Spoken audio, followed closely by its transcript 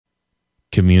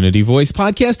Community Voice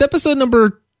Podcast, episode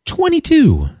number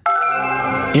 22.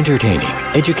 Entertaining,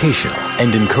 educational,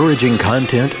 and encouraging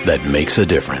content that makes a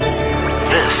difference.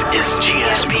 This is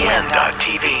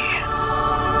GSPN.TV.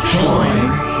 Join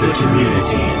the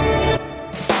community.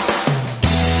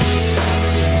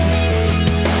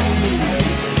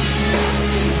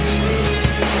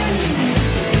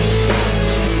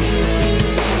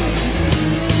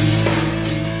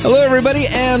 Hello, everybody,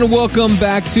 and welcome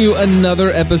back to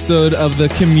another episode of the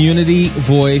Community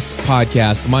Voice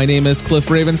Podcast. My name is Cliff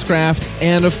Ravenscraft,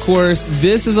 and of course,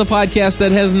 this is a podcast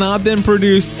that has not been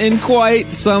produced in quite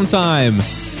some time,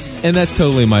 and that's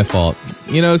totally my fault.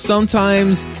 You know,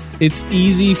 sometimes it's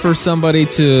easy for somebody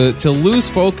to lose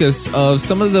focus of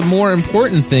some of the more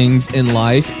important things in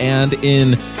life and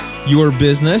in your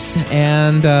business,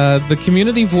 and the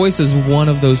Community Voice is one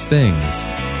of those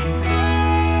things.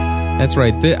 That's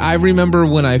right. I remember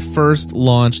when I first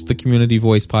launched the Community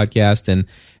Voice Podcast and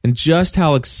just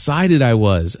how excited I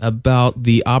was about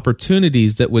the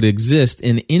opportunities that would exist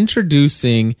in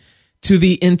introducing to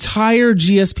the entire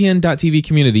GSPN.TV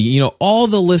community, you know, all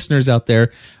the listeners out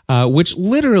there, which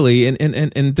literally,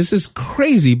 and this is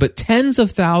crazy, but tens of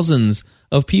thousands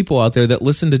of people out there that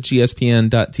listen to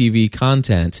GSPN.TV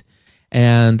content.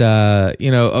 And,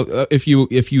 you know, if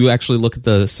you actually look at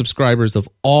the subscribers of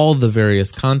all the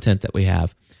various content that we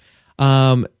have,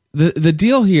 the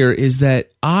deal here is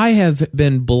that I have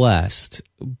been blessed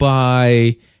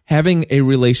by having a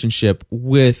relationship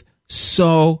with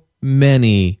so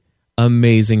many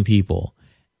amazing people.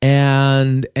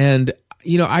 And,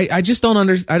 you know, I just don't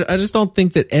I just don't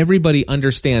think that everybody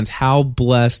understands how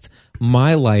blessed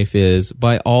my life is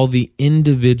by all the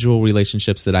individual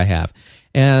relationships that I have.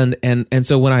 And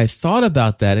so when I thought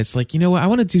about that, it's like, you know what, I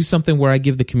want to do something where I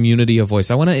give the community a voice.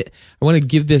 I want to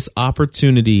give this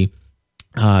opportunity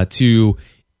to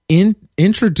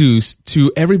introduce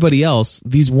to everybody else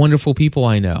these wonderful people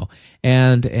I know.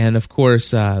 And of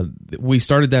course, we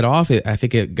started that off. I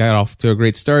think it got off to a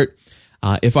great start.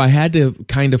 If I had to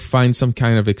kind of find some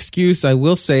kind of excuse, I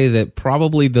will say that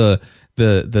probably the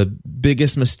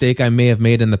biggest mistake I may have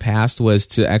made in the past was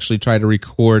to actually try to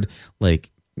record, like,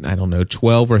 I don't know,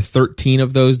 12 or 13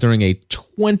 of those during a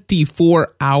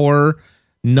 24-hour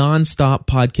nonstop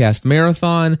podcast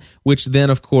marathon, which then,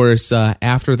 of course,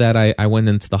 after that, I went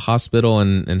into the hospital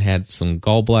and had some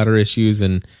gallbladder issues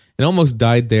and almost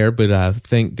died there, but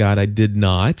thank God I did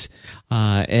not.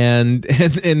 And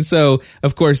so,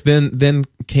 of course, then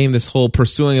came this whole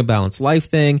pursuing a balanced life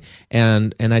thing,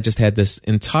 and I just had this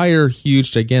entire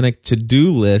huge, gigantic to-do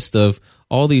list of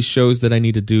all these shows that I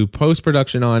need to do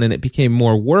post-production on, and it became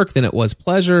more work than it was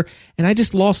pleasure, and I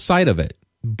just lost sight of it.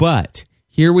 But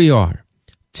here we are,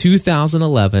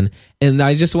 2011, and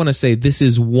I just want to say this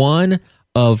is one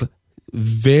of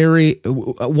many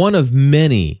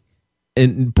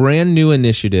brand new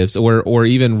initiatives, or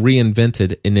even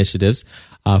reinvented initiatives,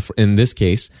 in this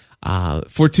case,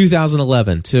 for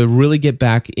 2011, to really get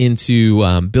back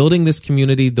into building this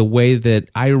community the way that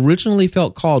I originally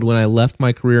felt called when I left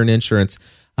my career in insurance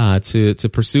to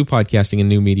pursue podcasting and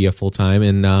new media full time.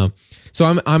 And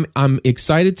so I'm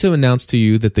excited to announce to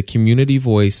you that the Community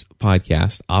Voice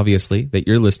Podcast, obviously that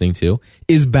you're listening to,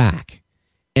 is back.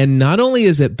 And not only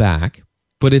is it back,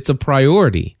 but it's a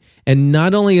priority. And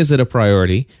not only is it a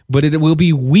priority, but it will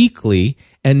be weekly.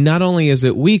 And not only is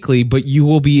it weekly, but you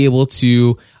will be able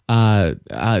to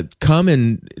come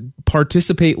and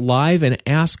participate live and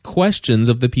ask questions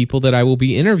of the people that I will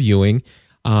be interviewing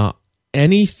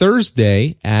any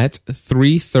Thursday at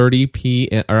 3:30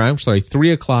 p.m. or I'm sorry,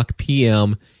 3 o'clock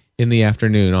p.m. in the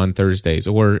afternoon on Thursdays,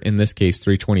 or in this case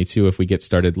 3:22 if we get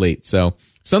started late. So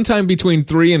sometime between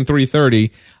 3 and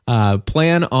 3:30,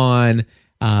 plan on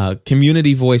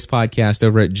Community Voice Podcast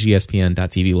over at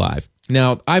gspn.tv live.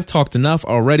 Now, I've talked enough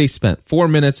already, spent 4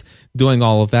 minutes doing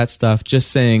all of that stuff, just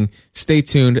saying, stay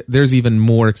tuned. There's even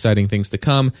more exciting things to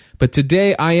come. But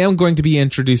today, I am going to be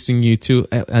introducing you to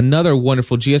another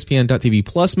wonderful GSPN.TV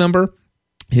Plus member.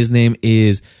 His name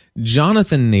is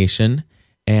Jonathan Nation.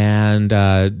 And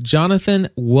Jonathan,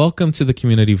 welcome to the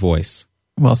Community Voice.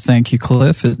 Well, thank you,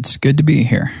 Cliff. It's good to be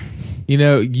here. You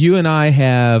know, you and I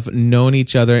have known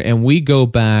each other, and we go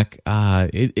back,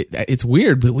 it's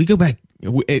weird, but we go back,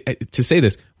 to say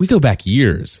this, we go back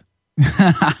years.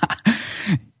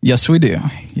 Yes, we do.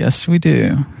 Yes, we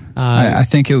do. I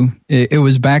think it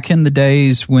was back in the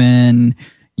days when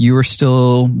you were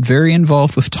still very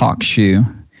involved with TalkShoe,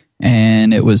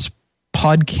 and it was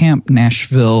PodCamp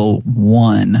Nashville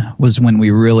 1 was when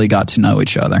we really got to know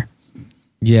each other.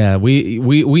 Yeah, we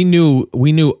knew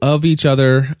of each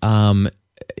other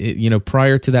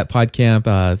prior to that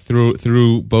PodCamp,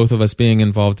 through both of us being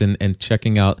involved in and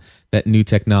checking out that new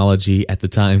technology at the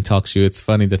time, TalkShoe. It's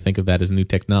funny to think of that as new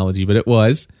technology, but it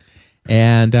was.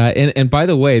 And by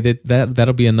the way,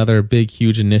 that'll be another big,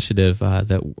 huge initiative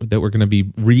that we're going to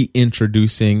be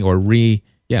reintroducing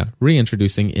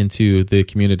into the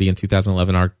community in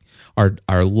 2011.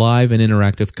 Our live and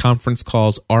interactive conference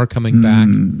calls are coming back.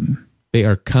 They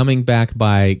are coming back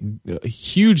by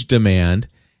huge demand.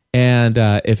 And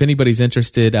if anybody's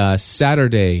interested,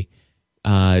 Saturday,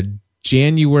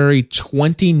 January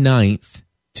 29th,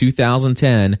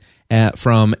 2010,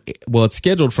 it's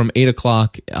scheduled from 8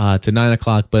 o'clock to 9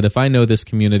 o'clock, but if I know this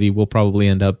community, we'll probably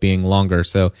end up being longer.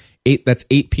 So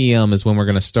 8 p.m. is when we're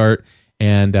going to start.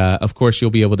 And of course,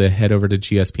 you'll be able to head over to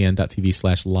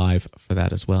gspn.tv/live for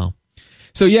that as well.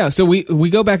 So we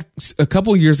go back a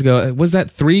couple years ago. Was that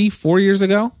 3-4 years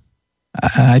ago?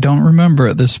 I don't remember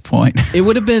at this point. It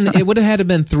would have had to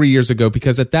been 3 years ago,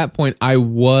 because at that point I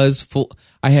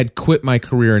had quit my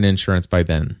career in insurance by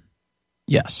then.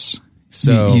 Yes.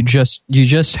 So you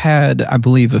just had, I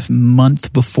believe, a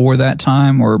month before that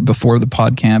time, or before the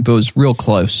PodCamp. It was real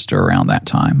close to around that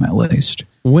time, at least.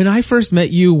 When I first met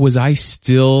you, was I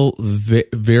still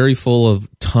very full of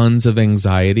tons of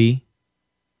anxiety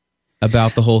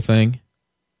about the whole thing?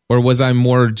 Or was I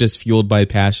more just fueled by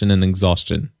passion and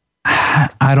exhaustion?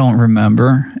 I don't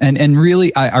remember. And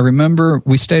really, I remember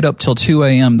we stayed up till 2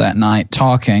 a.m. that night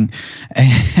talking,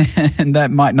 and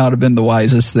that might not have been the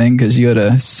wisest thing, because you had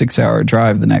a 6-hour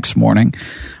drive the next morning.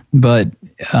 But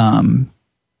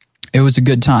it was a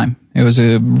good time. It was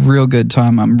a real good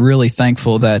time. I'm really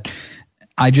thankful that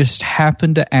I just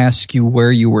happened to ask you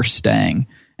where you were staying,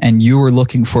 and you were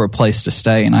looking for a place to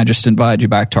stay, and I just invited you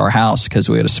back to our house because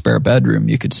we had a spare bedroom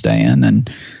you could stay in,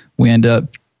 and we ended up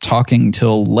talking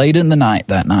till late in the night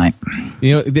that night.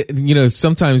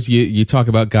 Sometimes you talk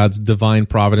about God's divine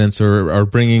providence or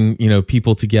bringing,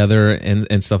 people together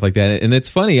and stuff like that. And it's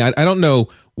funny. I don't know,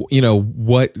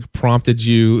 what prompted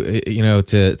you,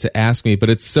 to ask me,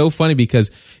 but it's so funny because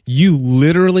you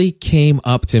literally came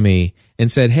up to me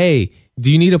and said, "Hey,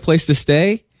 do you need a place to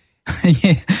stay?"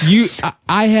 Yeah.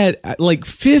 I had like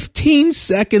 15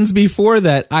 seconds before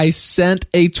that, I sent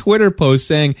a Twitter post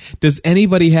saying, "Does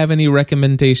anybody have any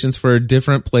recommendations for a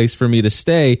different place for me to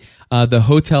stay? The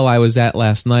hotel I was at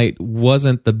last night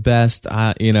wasn't the best."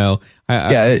 It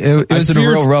was in a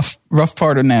real rough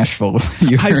part of Nashville.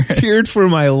 I feared for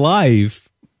my life.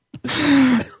 You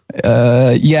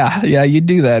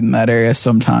do that in that area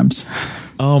sometimes.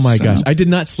 Oh my gosh. I did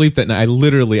not sleep that night.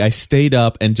 I stayed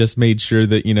up and just made sure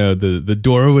that, the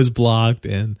door was blocked,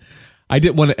 and I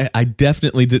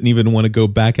definitely didn't even want to go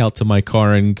back out to my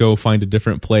car and go find a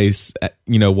different place,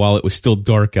 while it was still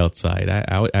dark outside.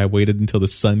 I waited until the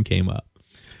sun came up.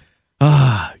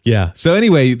 Yeah. So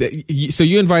anyway, so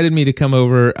you invited me to come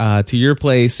over to your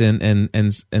place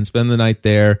and spend the night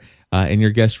there in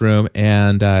your guest room,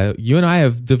 and you and I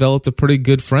have developed a pretty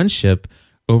good friendship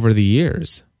over the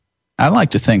years. I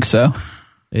like to think so.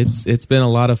 It's been a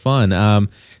lot of fun.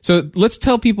 So let's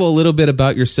tell people a little bit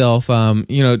about yourself. Tell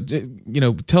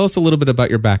us a little bit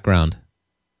about your background.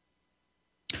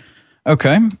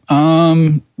 Okay.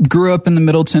 Grew up in the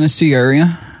Middle Tennessee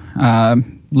area. At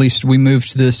least we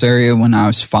moved to this area when I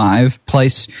was 5.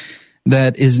 Place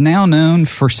that is now known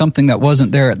for something that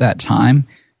wasn't there at that time,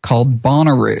 called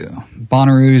Bonnaroo.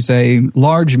 Bonnaroo is a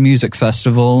large music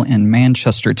festival in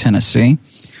Manchester, Tennessee,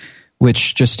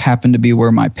 which just happened to be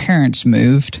where my parents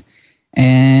moved.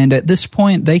 And at this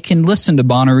point, they can listen to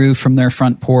Bonnaroo from their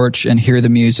front porch and hear the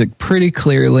music pretty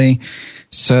clearly.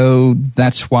 So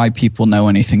that's why people know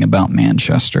anything about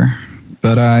Manchester.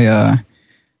 But I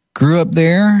grew up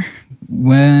there,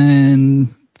 when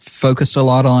focused a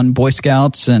lot on Boy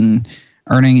Scouts and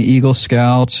earning Eagle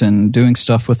Scouts and doing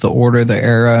stuff with the Order of the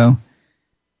Arrow.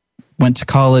 Went to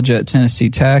college at Tennessee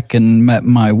Tech and met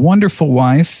my wonderful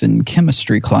wife in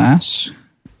chemistry class.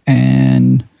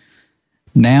 And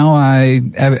now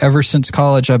ever since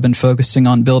college, I've been focusing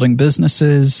on building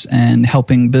businesses and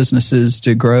helping businesses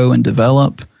to grow and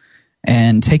develop,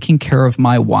 and taking care of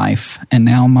my wife, and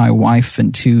now my wife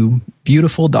and 2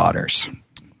 beautiful daughters.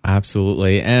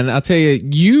 Absolutely. And I'll tell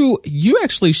you, you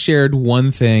actually shared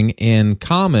one thing in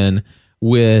common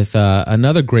with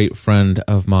another great friend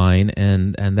of mine,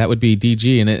 and that would be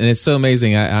DG. And it's so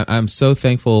amazing. I'm so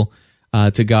thankful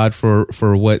to God for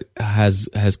what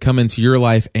has come into your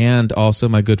life, and also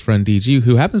my good friend DG,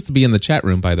 who happens to be in the chat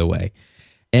room, by the way.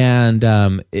 And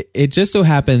it just so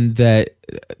happened that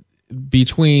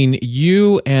between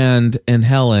you and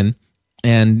Helen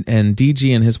and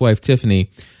DG and his wife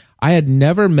Tiffany, I had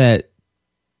never met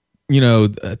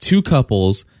 2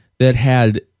 couples that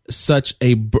had such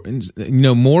a,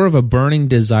 more of a burning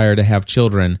desire to have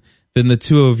children than the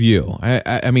two of you.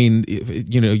 I mean,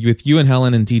 with you and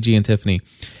Helen and DG and Tiffany.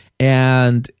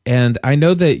 And I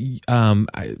know that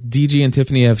DG and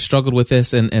Tiffany have struggled with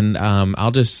this, and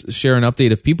I'll just share an update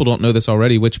if people don't know this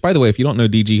already, which, by the way, if you don't know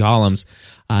DG Hollums,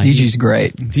 DG's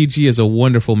great. DG is a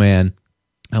wonderful man.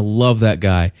 I love that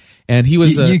guy. And he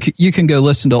was... You can go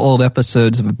listen to old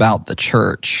episodes of About the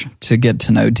Church to get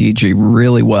to know DG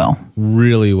really well.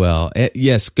 Really well.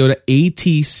 Yes, go to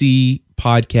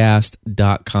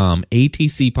atcpodcast.com.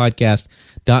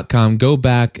 atcpodcast.com. Go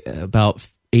back about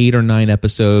 8 or 9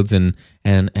 episodes and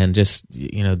just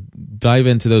dive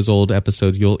into those old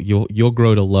episodes. You'll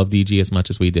grow to love DG as much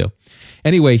as we do.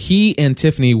 Anyway, he and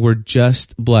Tiffany were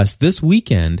just blessed this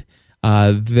weekend.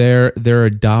 Their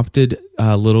adopted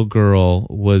little girl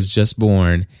was just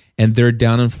born, and they're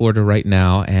down in Florida right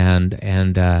now, and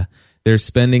they're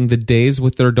spending the days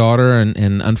with their daughter,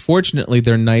 and unfortunately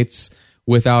their nights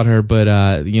without her, but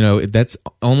that's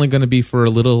only going to be for a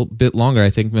little bit longer. I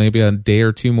think maybe a day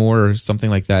or two more or something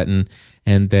like that,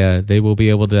 and they will be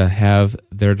able to have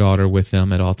their daughter with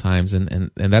them at all times,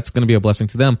 and that's going to be a blessing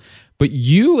to them. But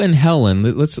you and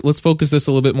Helen, let's focus this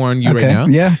a little bit more on you right now.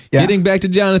 Yeah. Getting back to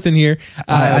Jonathan here,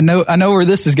 I know where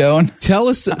this is going. Tell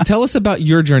us about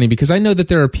your journey, because I know that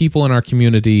there are people in our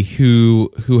community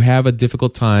who have a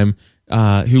difficult time,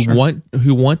 who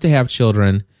want to have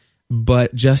children,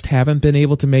 but just haven't been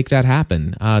able to make that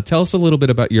happen. Tell us a little bit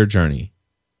about your journey.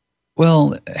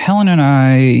 Well, Helen and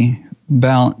I,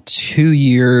 about 2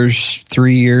 years,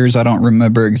 3 years, I don't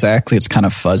remember exactly. It's kind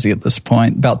of fuzzy at this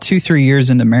point. About 2-3 years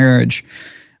into marriage,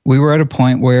 we were at a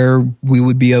point where we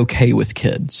would be okay with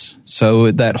kids.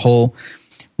 So that whole,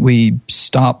 we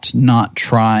stopped not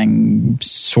trying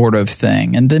sort of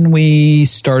thing. And then we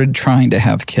started trying to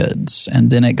have kids. And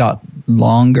then it got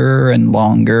longer and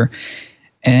longer.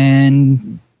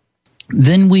 And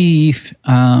then we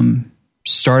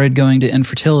started going to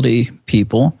infertility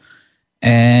people,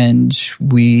 and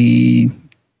we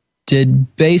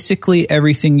did basically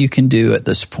everything you can do at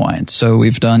this point. So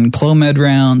we've done Clomid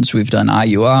rounds, we've done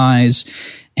IUIs,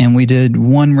 and we did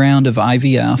one round of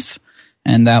IVF,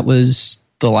 and that was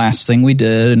the last thing we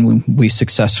did. And we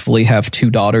successfully have 2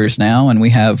 daughters now, and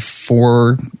we have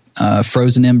 4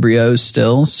 frozen embryos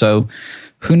still. So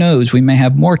who knows? We may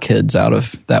have more kids out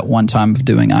of that one time of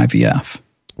doing IVF.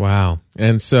 Wow.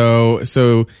 And so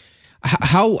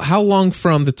how long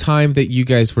from the time that you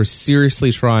guys were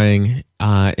seriously trying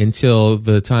until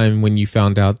the time when you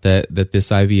found out that this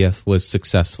IVF was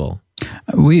successful?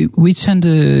 We tend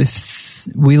to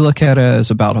we look at it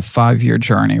as about a 5-year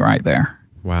journey right there.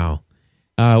 Wow.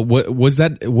 Was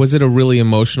it a really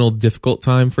emotional, difficult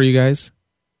time for you guys?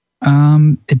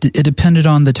 It depended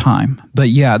on the time, but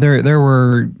yeah, there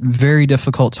were very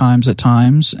difficult times at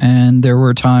times, and there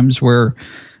were times where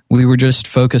we were just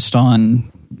focused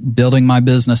on building my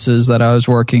businesses that I was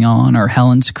working on, or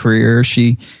Helen's career.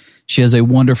 She has a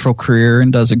wonderful career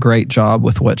and does a great job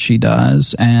with what she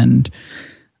does. And,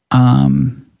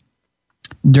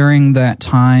 during that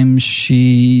time,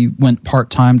 she went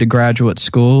part-time to graduate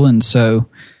school. And so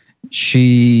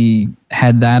she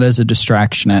had that as a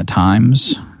distraction at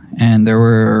times. And there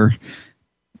were,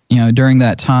 during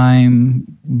that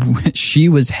time, she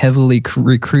was heavily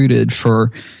recruited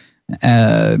for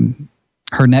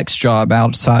her next job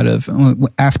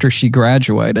after she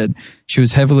graduated. She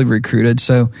was heavily recruited.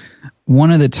 So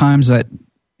one of the times that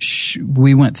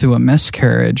we went through a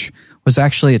miscarriage was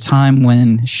actually a time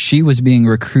when she was being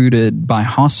recruited by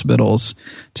hospitals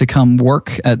to come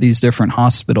work at these different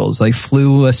hospitals. They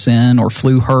flew us in or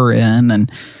flew her in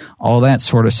and all that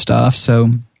sort of stuff. So,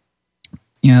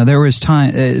 there was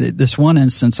time, this one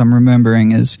instance I'm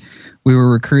remembering is we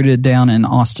were recruited down in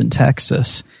Austin,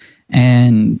 Texas,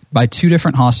 and by 2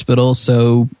 different hospitals.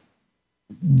 So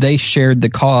they shared the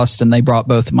cost, and they brought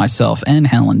both myself and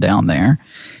Helen down there.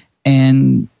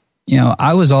 And,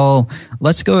 I was all,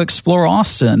 let's go explore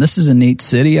Austin. This is a neat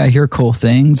city. I hear cool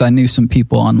things. I knew some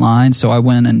people online, so I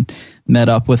went and met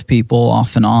up with people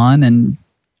off and on. And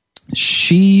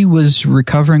she was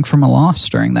recovering from a loss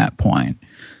during that point.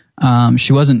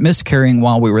 She wasn't miscarrying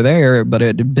while we were there, but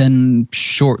it had been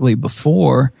shortly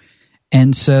before.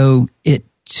 And so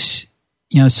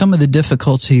some of the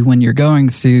difficulty when you're going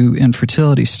through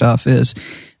infertility stuff is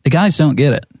the guys don't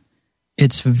get it.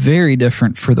 It's very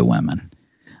different for the women.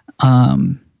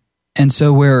 And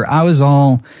so where I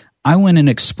went and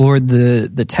explored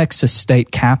the Texas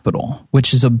State Capitol,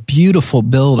 which is a beautiful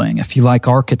building. If you like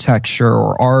architecture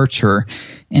or art or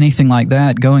anything like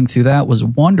that, going through that was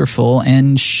wonderful.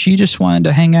 And she just wanted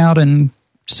to hang out and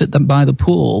sit by the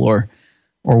pool or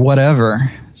or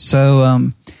whatever.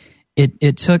 So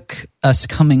it took us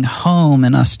coming home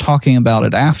and us talking about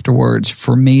it afterwards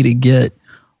for me to get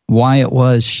why it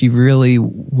was she really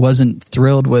wasn't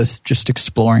thrilled with just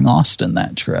exploring Austin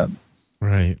that trip.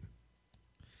 Right.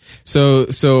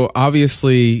 So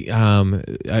obviously,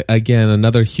 again,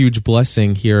 another huge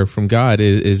blessing here from God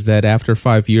is that after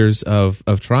 5 years of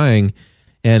trying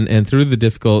and through the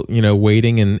difficult,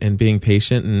 waiting and being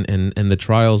patient and the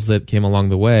trials that came along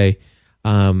the way,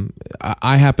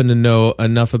 I happen to know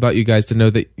enough about you guys to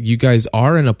know that you guys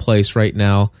are in a place right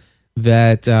now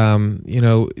that,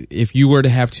 if you were to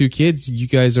have 2 kids, you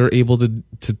guys are able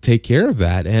to take care of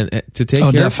that and to take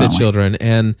care definitely. of the children.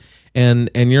 And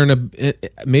you're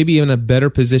maybe in a better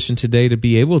position today to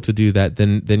be able to do that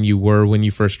than you were when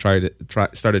you first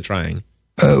started trying.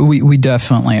 We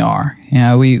definitely are.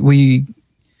 Yeah, we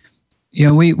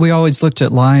always looked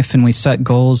at life and we set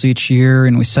goals each year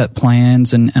and we set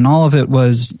plans and all of it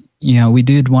was, we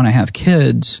did want to have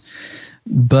kids,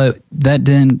 but that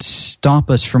didn't stop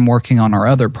us from working on our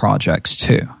other projects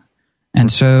too. And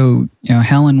so,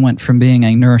 Helen went from being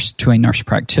a nurse to a nurse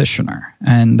practitioner,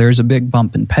 and there's a big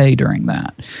bump in pay during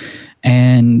that.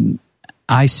 And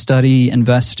I study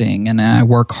investing, and I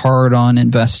work hard on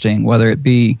investing, whether it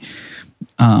be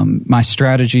my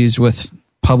strategies with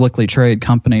publicly traded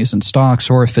companies and stocks,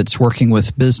 or if it's working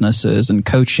with businesses and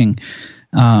coaching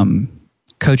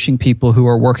people who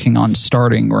are working on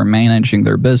starting or managing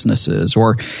their businesses,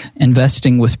 or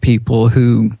investing with people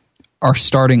who are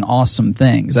starting awesome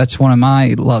things. That's one of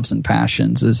my loves and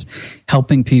passions, is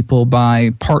helping people by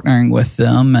partnering with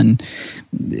them and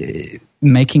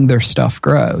making their stuff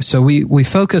grow. So we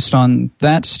focused on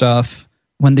that stuff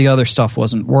when the other stuff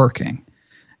wasn't working.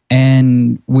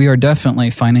 And we are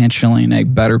definitely financially in a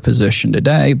better position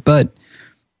today. But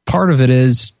part of it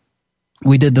is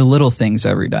we did the little things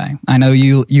every day. I know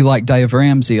you like Dave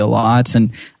Ramsey a lot,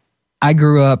 and I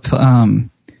grew up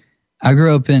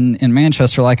in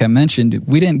Manchester, like I mentioned.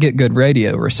 We didn't get good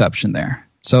radio reception there.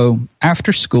 So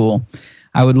after school,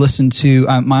 I would listen to,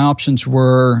 my options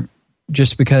were,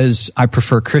 just because I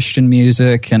prefer Christian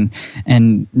music and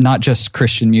not just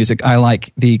Christian music. I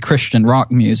like the Christian rock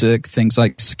music, things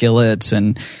like Skillet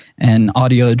and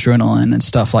Audio Adrenaline and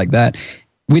stuff like that.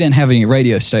 We didn't have any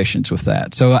radio stations with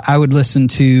that. So I would listen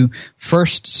to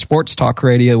first sports talk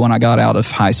radio when I got out of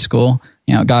high school,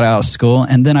 got out of school,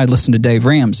 and then I'd listen to Dave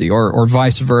Ramsey or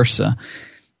vice versa.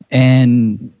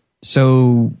 And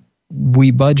so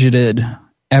we budgeted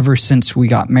ever since we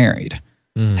got married.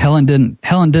 Helen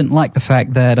didn't like the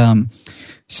fact that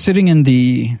sitting in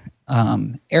the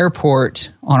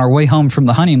airport on our way home from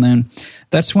the honeymoon,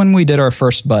 that's when we did our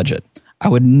first budget. I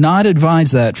would not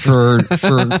advise that for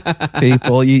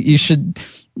people. You should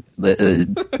give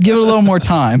it a little more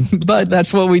time, but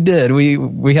that's what we did.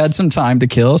 We had some time to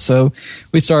kill, so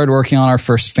we started working on our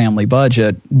first family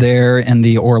budget there in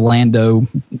the Orlando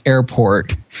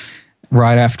airport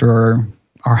right after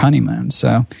our honeymoon.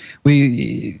 So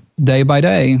we, day by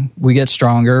day, we get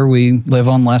stronger. We live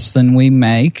on less than we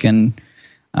make, and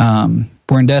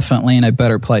we're definitely in a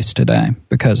better place today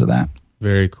because of that.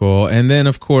 Very cool. And then,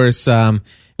 of course, it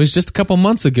was just a couple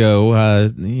months ago,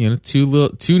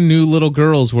 two new little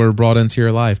girls were brought into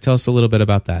your life. Tell us a little bit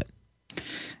about that.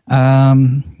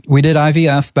 We did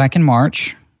IVF back in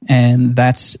March, and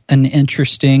that's an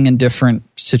interesting and different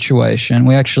situation.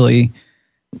 We actually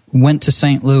went to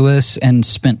St. Louis and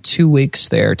spent 2 weeks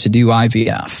there to do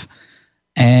IVF.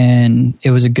 And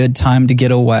it was a good time to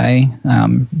get away.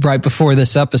 Right before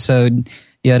this episode,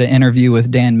 you had an interview with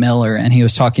Dan Miller, and he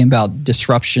was talking about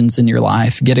disruptions in your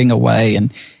life, getting away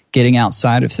and getting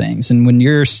outside of things. And when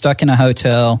you're stuck in a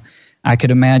hotel, I could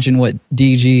imagine what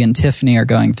DG and Tiffany are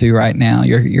going through right now.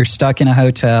 You're stuck in a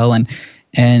hotel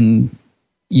and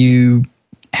you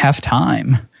have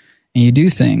time and you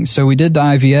do things. So we did the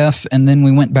IVF, and then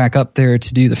we went back up there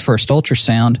to do the first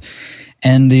ultrasound.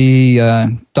 And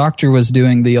the doctor was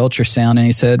doing the ultrasound, and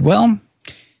he said, well,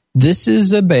 this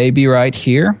is a baby right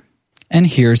here, and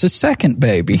here's a second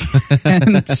baby.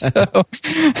 And so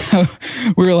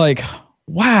we were like,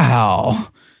 wow.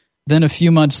 Then a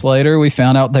few months later, we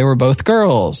found out they were both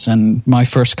girls. And my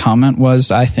first comment was,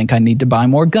 I think I need to buy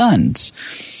more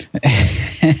guns.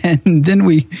 And then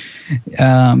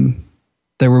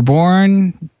they were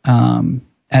born.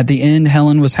 At the end,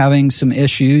 Helen was having some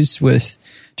issues with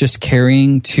just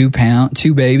carrying two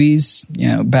babies,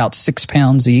 about 6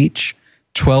 pounds each,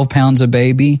 12 pounds a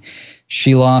baby.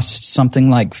 She lost something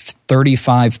like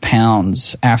 35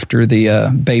 pounds after the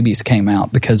babies came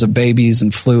out because of babies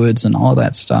and fluids and all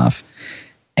that stuff.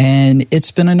 And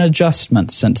it's been an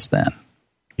adjustment since then.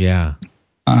 Yeah.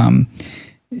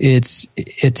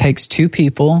 it takes two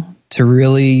people to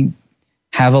really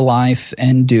have a life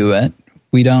and do it.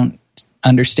 We don't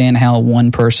understand how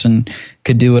one person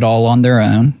could do it all on their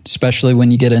own, especially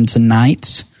when you get into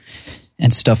nights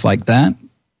and stuff like that.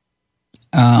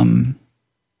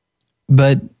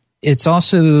 But it's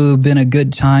also been a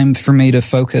good time for me to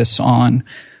focus on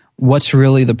what's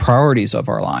really the priorities of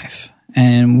our life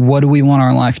and what do we want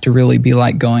our life to really be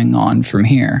like going on from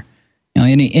here. You know,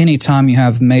 any time you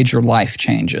have major life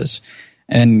changes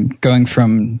and going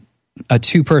from a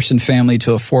 2-person family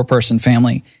to a 4-person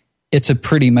family, it's a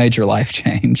pretty major life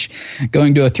change.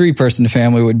 Going to a 3-person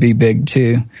family would be big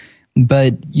too.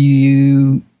 But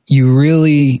you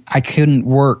really, I couldn't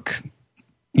work,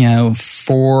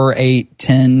 4, 8,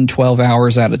 10, 12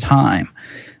 hours at a time,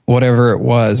 whatever it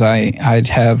was. I'd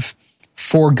have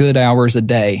 4 good hours a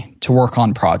day to work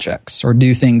on projects or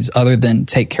do things other than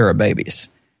take care of babies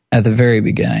at the very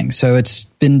beginning. So it's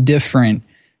been different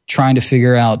trying to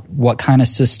figure out what kind of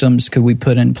systems could we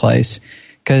put in place.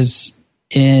 Because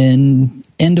in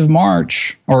end of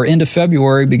March or end of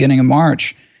February, beginning of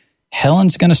March,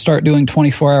 Helen's going to start doing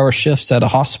 24-hour shifts at a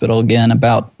hospital again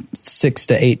about 6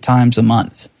 to 8 times a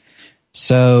month.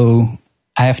 So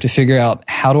I have to figure out,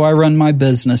 how do I run my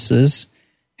businesses?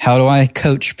 How do I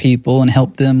coach people and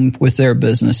help them with their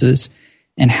businesses?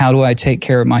 And how do I take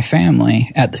care of my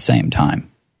family at the same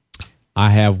time? I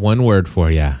have one word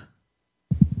for you.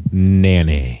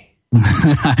 Nanny.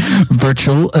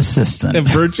 Virtual assistant. A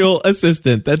virtual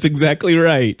assistant. That's exactly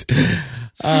right.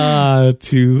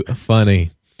 Too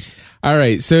funny. All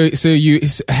right. So you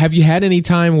have you had any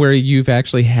time where you've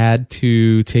actually had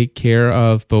to take care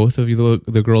of both of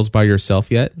the girls by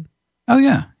yourself yet? Oh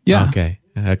yeah. Yeah. Okay.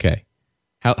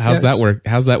 How's that work?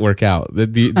 How's that work out?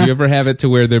 Do you ever have it to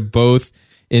where they're both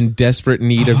in desperate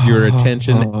need of your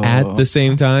attention at the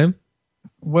same time?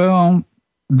 Well,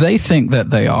 they think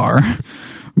that they are.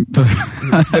 But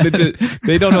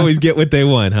they don't always get what they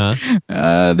want,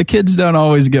 huh? The kids don't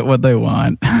always get what they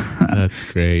want.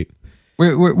 That's great.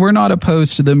 We're not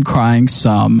opposed to them crying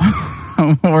some.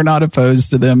 We're not opposed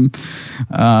to them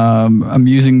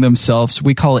amusing themselves.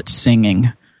 We call it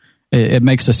singing. It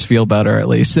makes us feel better, at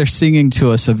least. They're singing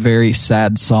to us a very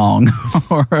sad song.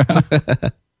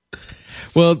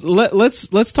 Well,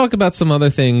 let's talk about some other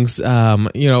things.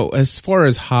 As far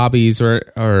as hobbies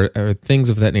or things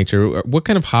of that nature, what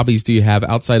kind of hobbies do you have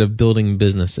outside of building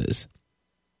businesses?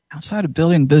 Outside of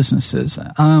building businesses,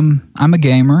 I'm a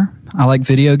gamer. I like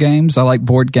video games. I like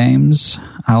board games.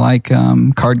 I like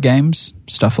card games,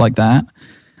 stuff like that.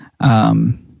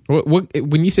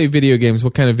 When you say video games,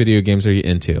 what kind of video games are you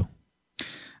into?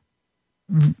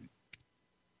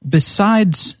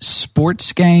 Besides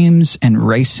sports games and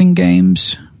racing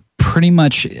games, pretty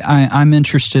much I'm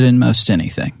interested in most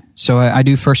anything. So I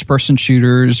do first-person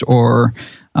shooters or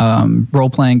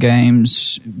role-playing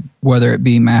games, whether it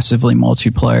be massively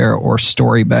multiplayer or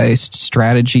story-based,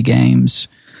 strategy games,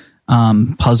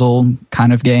 puzzle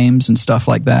kind of games and stuff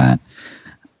like that.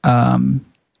 I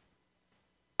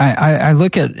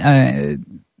look at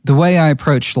the way I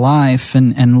approach life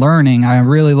and learning. I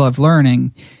really love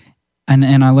learning.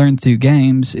 And I learned through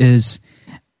games is,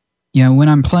 when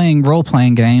I'm playing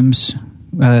role-playing games,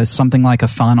 something like a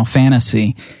Final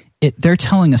Fantasy, they're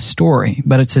telling a story,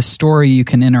 but it's a story you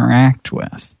can interact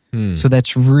with. So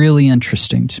that's really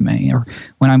interesting to me. Or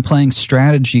when I'm playing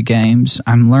strategy games,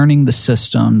 I'm learning the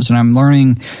systems and I'm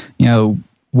learning,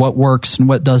 what works and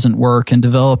what doesn't work and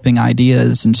developing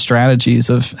ideas and strategies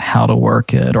of how to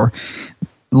work it. Or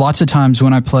lots of times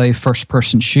when I play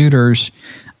first-person shooters,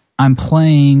 I'm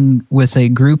playing with a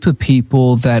group of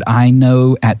people that I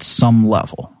know at some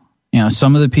level.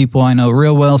 Some of the people I know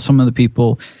real well, some of the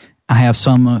people I have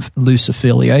some loose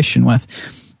affiliation with.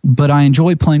 But I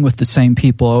enjoy playing with the same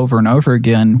people over and over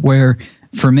again, where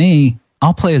for me,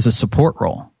 I'll play as a support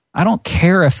role. I don't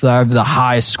care if I have the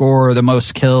highest score or the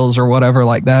most kills or whatever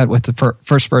like that with the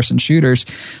first-person shooters.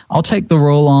 I'll take the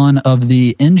role on of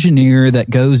the engineer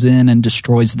that goes in and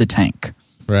destroys the tank.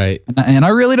 Right. And I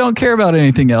really don't care about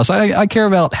anything else. I care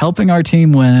about helping our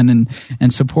team win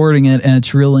and supporting it, and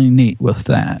it's really neat with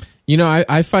that.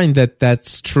 I find that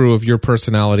that's true of your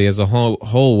personality as a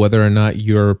whole, whether or not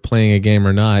you're playing a game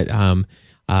or not.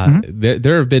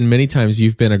 There have been many times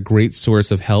you've been a great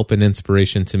source of help and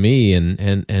inspiration to me,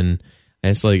 and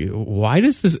it's like, why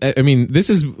does this? I mean, this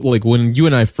is like when you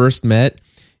and I first met.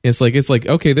 It's like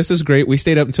okay, this is great. We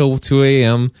stayed up until 2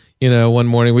 a.m. One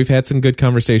morning. We've had some good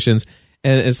conversations.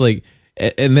 And it's like,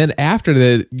 and then after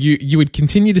that, you would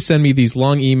continue to send me these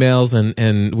long emails,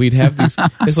 and we'd have these.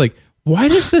 It's like, why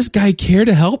does this guy care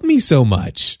to help me so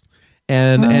much?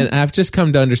 And I've just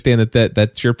come to understand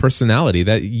that's your personality,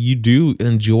 that you do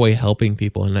enjoy helping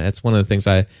people. And that's one of the things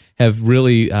I have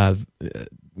really,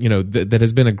 that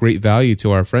has been a great value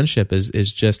to our friendship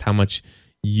is just how much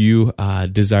you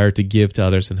desire to give to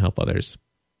others and help others.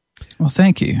 Well,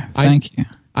 thank you. Thank you.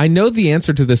 I know the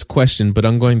answer to this question, but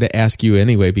I'm going to ask you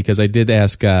anyway, because I did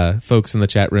ask folks in the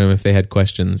chat room if they had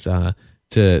questions to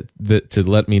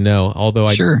let me know. Although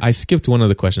I skipped one of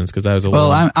the questions because I was a little...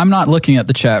 Well, I'm not looking at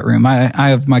the chat room. I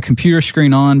have my computer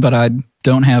screen on, but I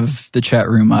don't have the chat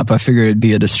room up. I figured it'd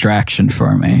be a distraction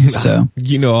for me. So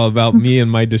you know all about me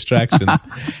and my distractions.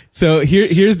 So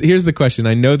here's the question.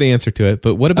 I know the answer to it,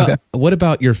 but what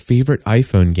about your favorite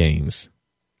iPhone games?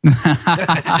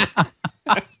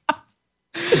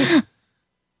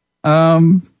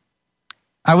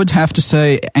 I would have to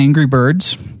say Angry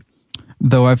Birds,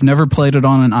 though I've never played it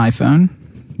on an iPhone,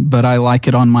 but I like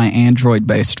it on my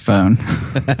Android-based phone.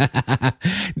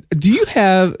 Do you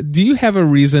have a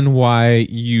reason why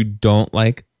you don't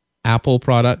like Apple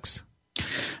products?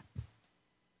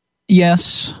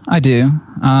 Yes, I do.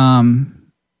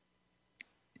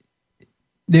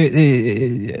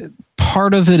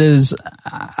 Part of it is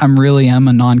I really am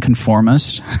a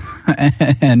nonconformist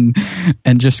and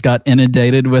just got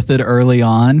inundated with it early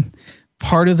on.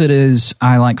 Part of it is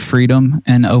I like freedom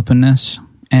and openness,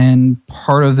 and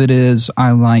part of it is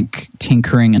I like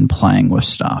tinkering and playing with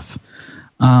stuff.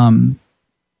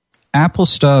 Apple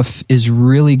stuff is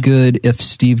really good if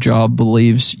Steve Jobs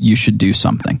believes you should do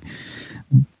something.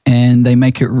 And they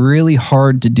make it really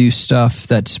hard to do stuff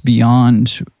that's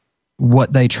beyond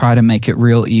what they try to make it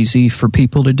real easy for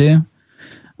people to do.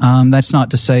 That's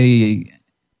not to say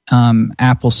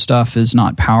Apple stuff is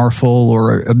not powerful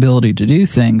or ability to do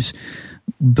things,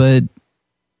 but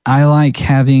I like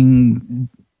having...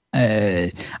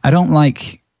 I don't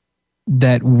like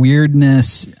that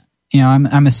weirdness. You know,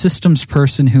 I'm a systems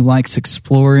person who likes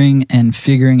exploring and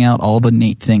figuring out all the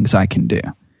neat things I can do.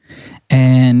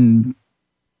 And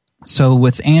so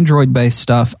with Android-based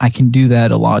stuff, I can do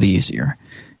that a lot easier.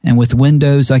 And with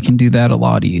Windows, I can do that a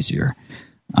lot easier.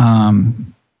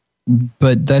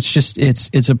 But that's just,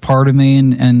 it's a part of me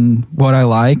and what I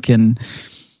like. And,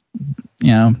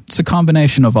 you know, it's a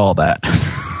combination of all that.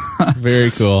 Very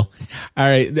cool. All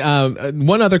right.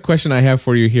 One other question I have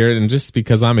for you here, and just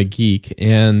because I'm a geek,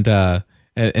 and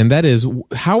that is,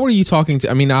 how are you talking to,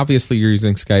 I mean, obviously you're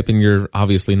using Skype and you're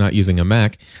obviously not using a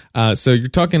Mac. So you're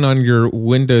talking on your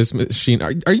Windows machine.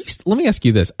 Are you, let me ask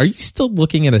you this. Are you still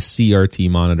looking at a CRT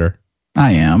monitor?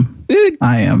 I am.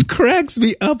 It cracks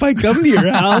me up. I come to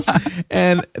your house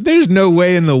and there's no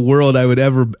way in the world I would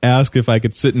ever ask if I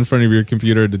could sit in front of your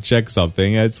computer to check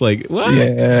something. It's like, what?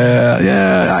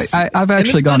 Yeah. I've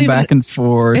actually gone back and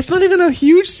forth. It's not even a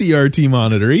huge CRT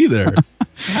monitor either.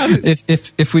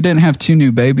 If we didn't have two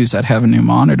new babies, I'd have a new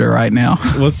monitor right now.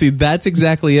 Well, see, that's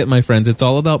exactly it, my friends. It's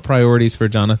all about priorities for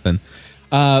Jonathan.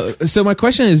 So my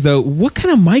question is, though, what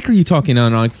kind of mic are you talking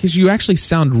on? Because you actually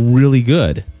sound really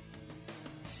good.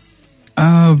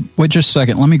 Wait just a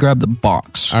second. Let me grab the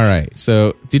box. All right.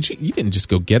 So you didn't just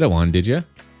go get one, did you?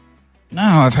 No,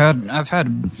 I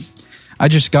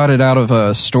just got it out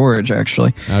of storage,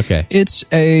 actually. Okay. It's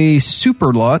a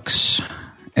Superlux,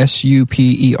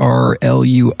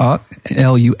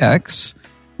 SUPERLUX,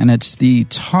 and it's the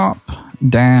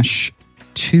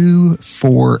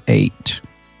Top-248.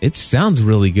 It sounds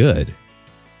really good.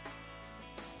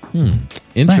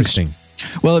 Interesting. Thanks.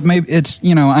 Well, it's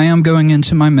I am going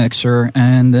into my mixer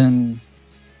and then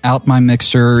out my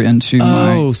mixer into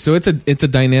my... Oh, so it's a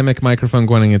dynamic microphone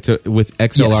going into with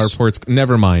XLR ports.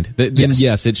 Never mind.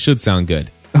 Yes, it should sound good.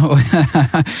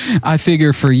 I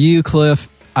figure for you, Cliff,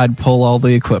 I'd pull all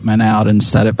the equipment out and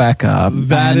set it back up.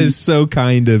 That is so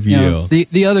kind of you.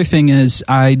 The other thing is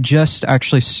I just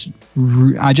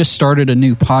started a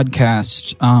new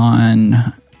podcast on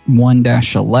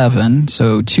 1-11,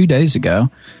 so 2 days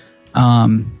ago.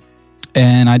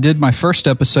 And I did my first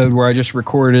episode where I just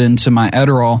recorded into my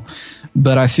Adderall,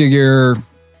 but I figure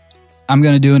I'm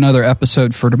going to do another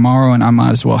episode for tomorrow, and I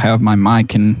might as well have my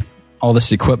mic and all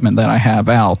this equipment that I have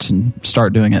out and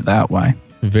start doing it that way.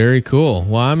 Very cool.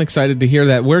 Well, I'm excited to hear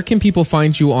that. Where can people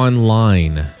find you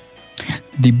online?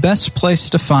 The best place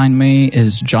to find me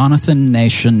is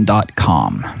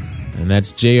jonathannation.com. And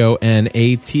that's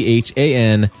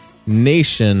JONATHAN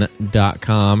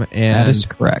nation.com. And that is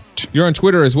correct. You're on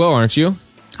Twitter as well, aren't you?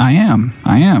 I am.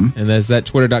 And is that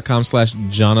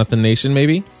twitter.com/JonathanNation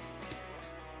maybe?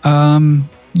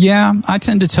 Yeah, I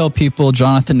tend to tell people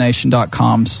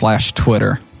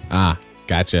jonathannation.com/Twitter. Ah,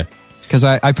 gotcha. Because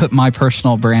I put my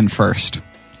personal brand first.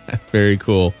 Very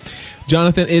cool.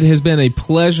 Jonathan, it has been a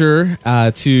pleasure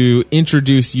to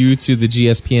introduce you to the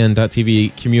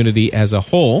GSPN.TV community as a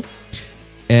whole.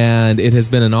 And it has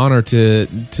been an honor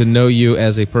to know you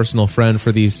as a personal friend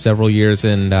for these several years.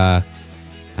 And I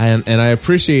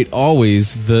appreciate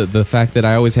always the fact that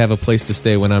I always have a place to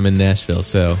stay when I'm in Nashville.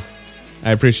 So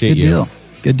I appreciate you.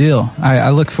 Good deal. I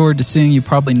look forward to seeing you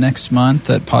probably next month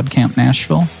at PodCamp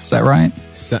Nashville. Is that right?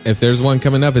 So if there's one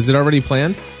coming up, is it already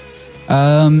planned?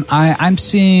 I'm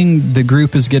seeing the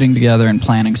group is getting together and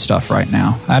planning stuff right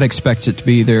now. I'd expect it to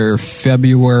be either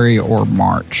February or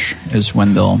March is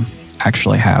when they'll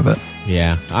actually have it.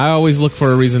 Yeah. I always look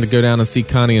for a reason to go down and see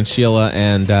Connie and Sheila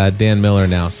and Dan Miller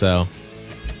now, so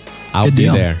I'll be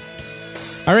there.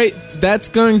 All right, that's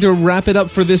going to wrap it up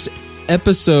for this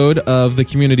episode of The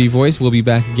Community Voice. We'll be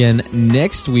back again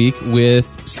next week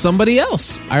with somebody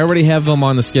else. I already have them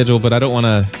on the schedule, but I don't want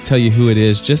to tell you who it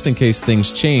is just in case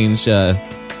things change.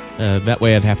 That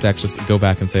way I'd have to actually go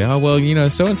back and say, oh, well,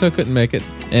 so-and-so couldn't make it.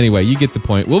 Anyway, you get the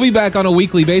point. We'll be back on a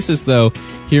weekly basis, though,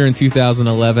 here in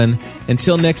 2011.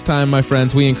 Until next time, my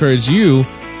friends, we encourage you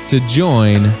to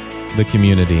join the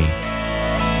community.